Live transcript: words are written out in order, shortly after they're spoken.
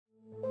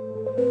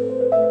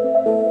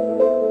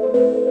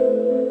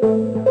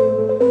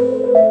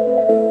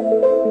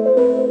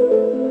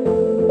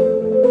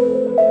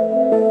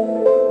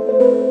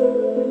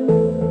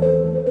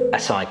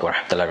alaikum wa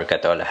rahmatullahi wa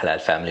barakatuh, all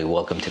Halal family.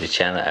 Welcome to the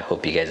channel. I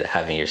hope you guys are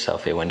having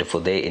yourself a wonderful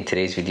day. In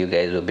today's video,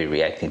 guys, we'll be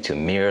reacting to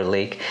Mirror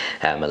Lake,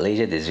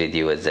 Malaysia. This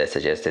video was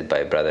suggested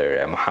by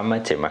brother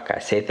Muhammad.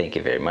 Thank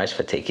you very much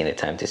for taking the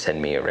time to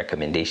send me a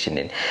recommendation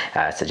and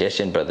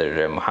suggestion.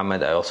 Brother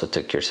Muhammad, I also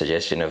took your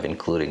suggestion of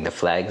including the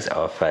flags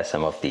of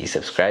some of the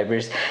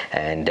subscribers,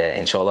 and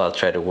inshallah I'll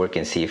try to work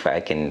and see if I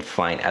can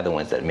find other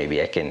ones that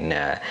maybe I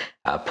can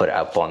put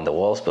up on the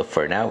walls, but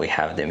for now we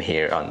have them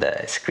here on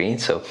the screen.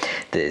 So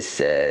this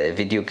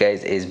video,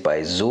 guys, is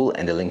by Zul,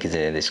 and the link is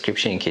in the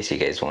description in case you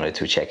guys wanted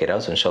to check it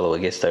out. So inshallah we'll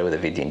get started with the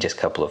video in just a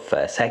couple of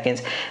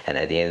seconds, and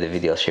at the end of the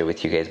video I'll share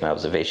with you guys my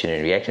observation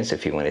and reaction. So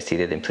if you want to see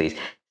that, then please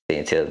stay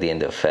until the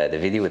end of the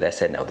video. With that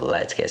said, now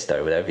let's get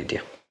started with our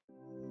video.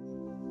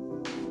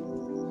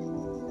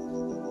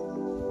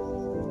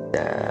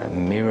 The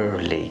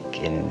Mirror Lake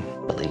in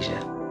Malaysia.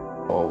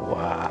 Oh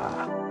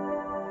wow.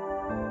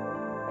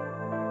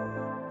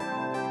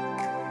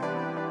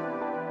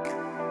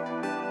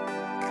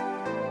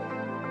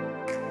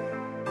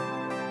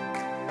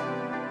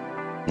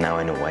 Now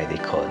I know why they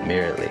call it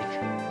Mirror Lake.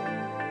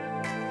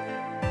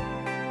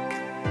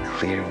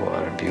 Clear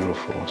water,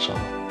 beautiful. So,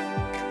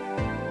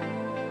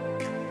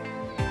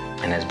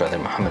 and as brother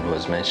Muhammad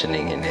was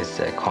mentioning in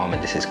his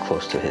comment, this is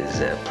close to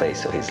his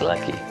place, so he's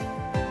lucky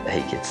that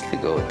he gets to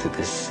go to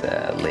this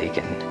lake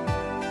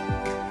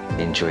and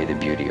enjoy the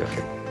beauty of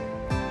it.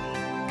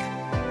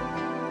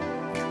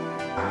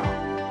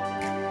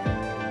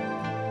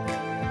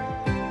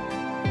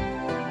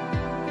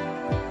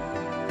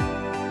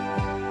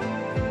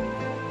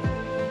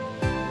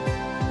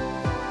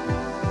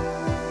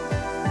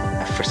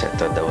 First I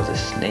thought that was a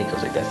snake. I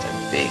was like, that's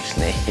a big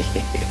snake.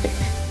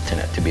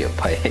 Turned out to be a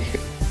pipe.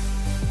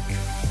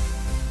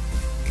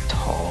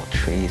 Tall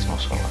trees,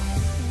 mashallah.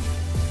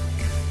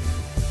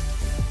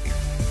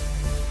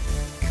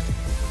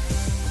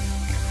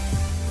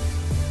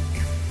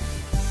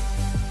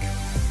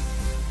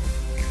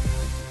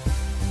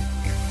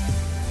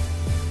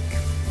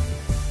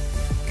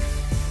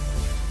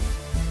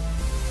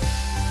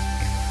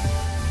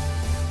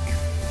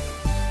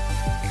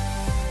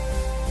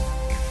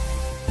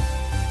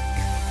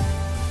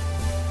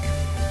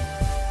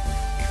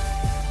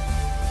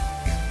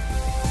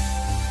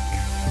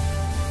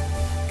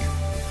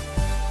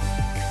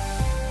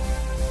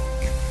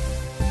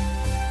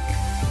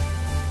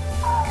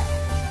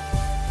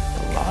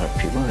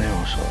 People there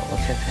also, look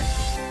at that.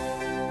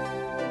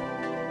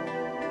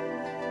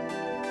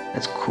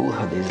 That's cool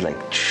how there's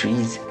like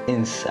trees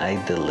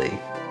inside the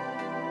lake.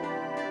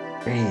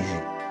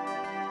 Crazy.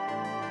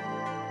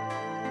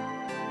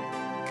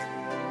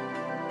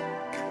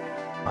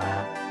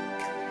 Wow.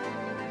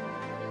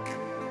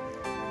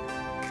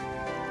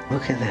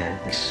 Look at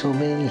that, there's so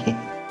many.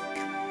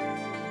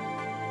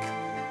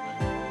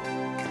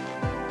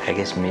 I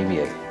guess maybe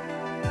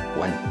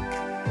one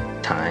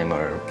time,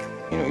 or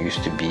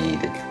used to be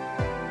the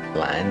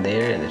land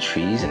there and the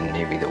trees, and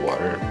maybe the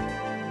water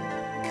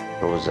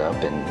rose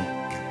up, and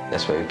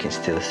that's why we can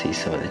still see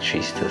some of the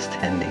trees still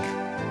standing,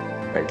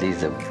 or at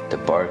least the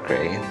bark,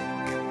 right,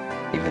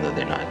 even though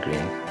they're not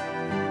green.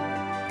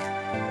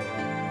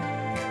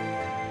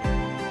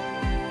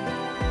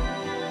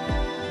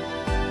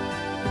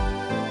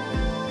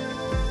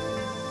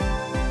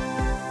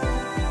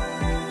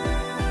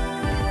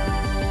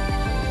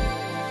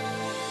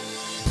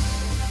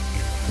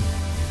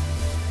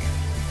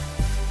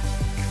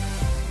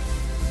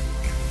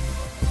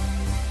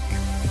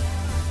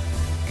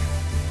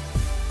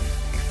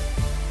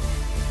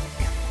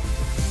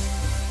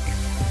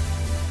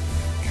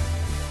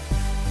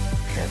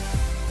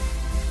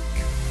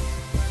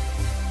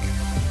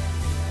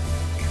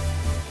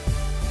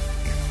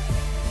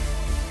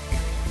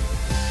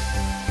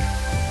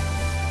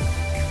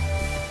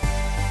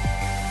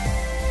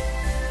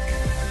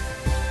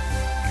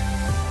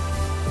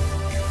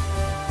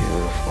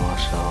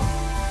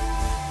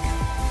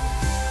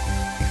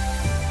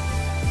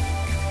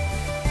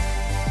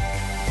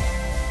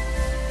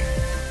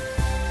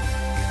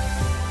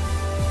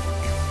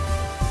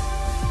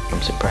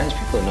 I'm surprised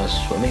people are not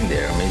swimming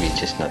there, or maybe it's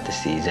just not the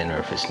season, or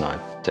if it's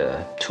not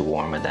too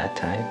warm at that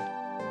time.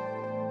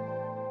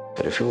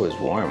 But if it was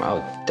warm, I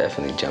would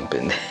definitely jump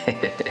in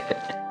there.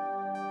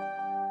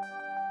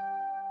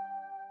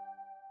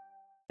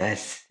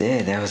 That's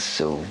it. That was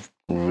so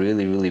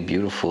really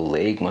beautiful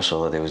lake,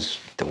 mashallah.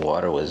 The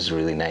water was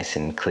really nice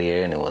and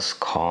clear, and it was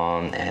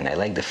calm, and I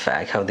like the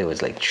fact how there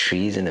was like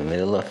trees in the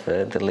middle of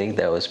the lake.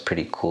 That was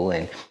pretty cool,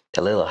 and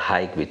the little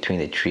hike between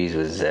the trees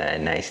was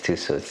nice too.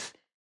 So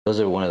those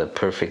are one of the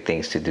perfect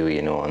things to do,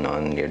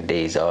 on your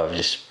days off,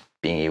 just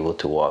being able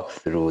to walk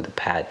through the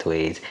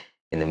pathways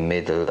in the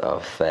middle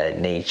of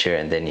nature,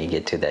 and then you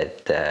get to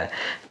that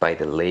by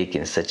the lake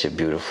in such a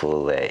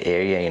beautiful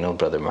area.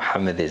 Brother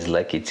Muhammad is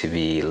lucky to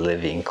be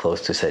living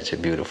close to such a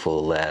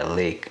beautiful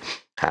lake.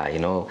 You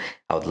know,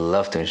 I would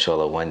love to,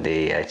 inshallah, one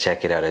day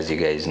check it out. As you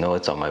guys know,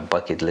 it's on my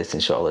bucket list,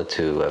 inshallah,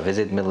 to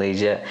visit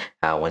Malaysia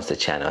once the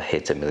channel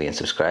hits 1 million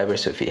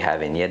subscribers. So if you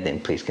haven't yet, then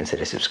please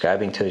consider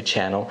subscribing to the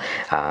channel.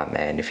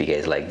 And if you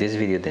guys like this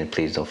video, then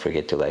please don't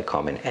forget to like,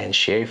 comment, and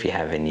share. If you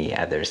have any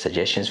other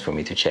suggestions for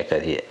me to check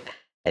out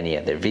any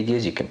other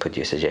videos, you can put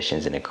your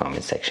suggestions in the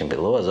comment section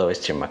below. As always,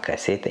 terima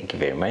kasih. Thank you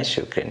very much.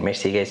 Shukran.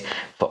 Merci guys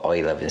for all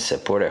your love and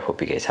support. I hope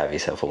you guys have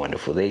yourself a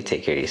wonderful day.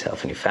 Take care of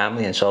yourself and your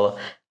family, inshallah.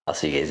 I'll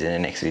see you guys in the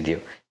next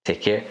video.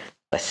 Take care.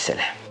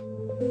 Wassalam.